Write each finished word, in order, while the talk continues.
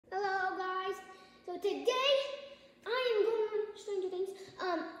today I am going, Stranger Things,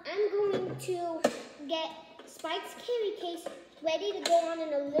 I'm going to get Spike's carry case ready to go on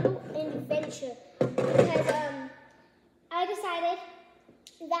in a little adventure because I decided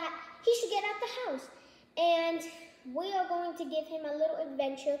that he should get out the house and we are going to give him a little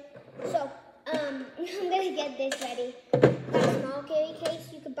adventure. So I'm gonna get this ready. Got a small carry case.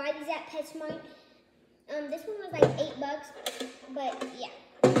 You could buy these at PetSmart. This one was like $8, but yeah,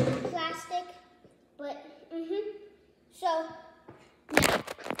 plastic. But so yeah,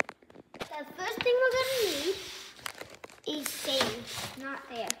 the first thing we're gonna need is sand. Not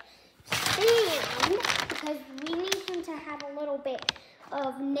there. Sand, because we need him to have a little bit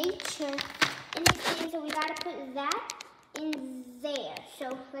of nature in his sand. So we gotta put that in there.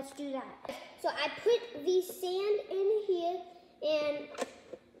 So let's do that. So I put the sand in here, and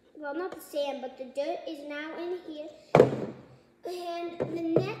well, not the sand, but the dirt is now in here. And the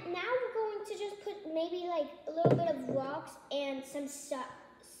net, now we're going to just put maybe like a little bit of rocks and some soft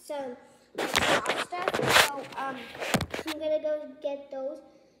stuff. So I'm gonna go get those.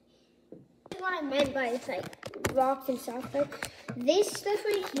 That's what I meant by it's like rocks and soft stuff. This stuff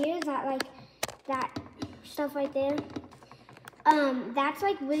right here, that stuff right there, that's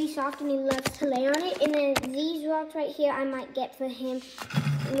like really soft and he loves to lay on it. And then these rocks right here, I might get for him.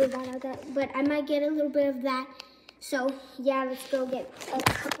 Move that out that, but I might get a little bit of that. So yeah, let's go get a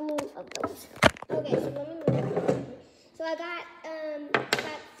couple of those. Okay, so let me move. So I got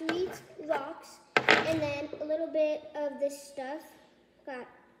 3 rocks and then a little bit of this stuff. Got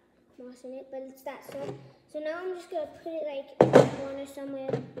moss in it, but it's that soft. So now I'm just gonna put it like in the corner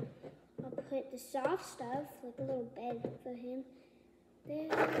somewhere. I'll put the soft stuff, like a little bed for him.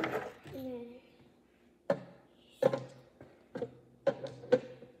 There and then.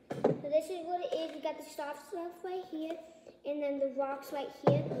 So this is what it is. We got the soft stuff right here, and then the rocks right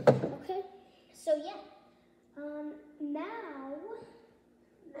here. Okay. So yeah. Now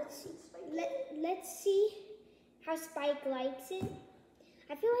let's see how Spike likes it.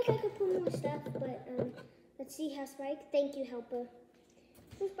 I feel like I could put more stuff, but let's see how Spike. Thank you, helper.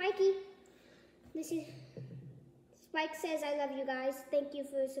 So Spikey, this is Spike says I love you guys. Thank you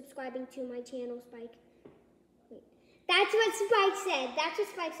for subscribing to my channel, Spike. Wait. That's what Spike said. That's what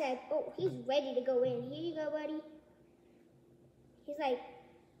Spike said. Oh, he's ready to go in. Here you go, buddy. He's like,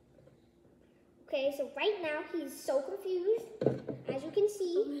 okay, so right now he's so confused. As you can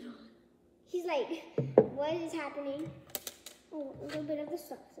see, he's like, what is happening? Oh, a little bit of the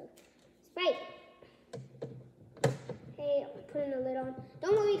stuff. So, Spike. Hey, I'm putting the lid on.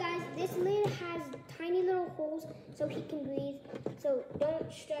 Don't worry, guys. This lid has tiny little holes so he can breathe. So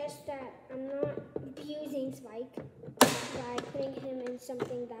don't stress that I'm not abusing Spike by putting him in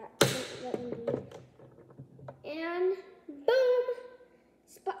something that won't let him breathe. And boom!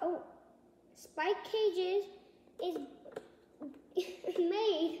 Spike cages is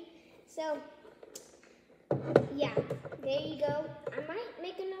made. So yeah, there you go. I might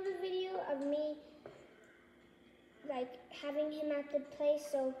make another video of me like having him at the place.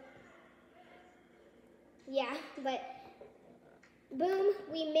 So yeah, but boom,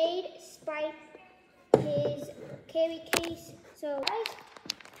 we made Spike his carry case. So guys,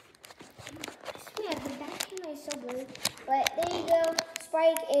 I swear the back camera is so blurry. But there you go.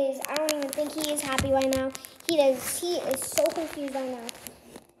 Spike is, I don't even think he is happy right now. He is so confused right now.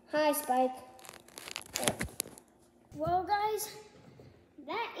 Hi, Spike. Well, guys,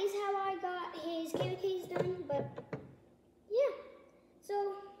 that is how I got his carry case done. But yeah,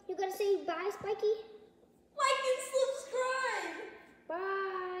 so you gotta say bye, Spikey.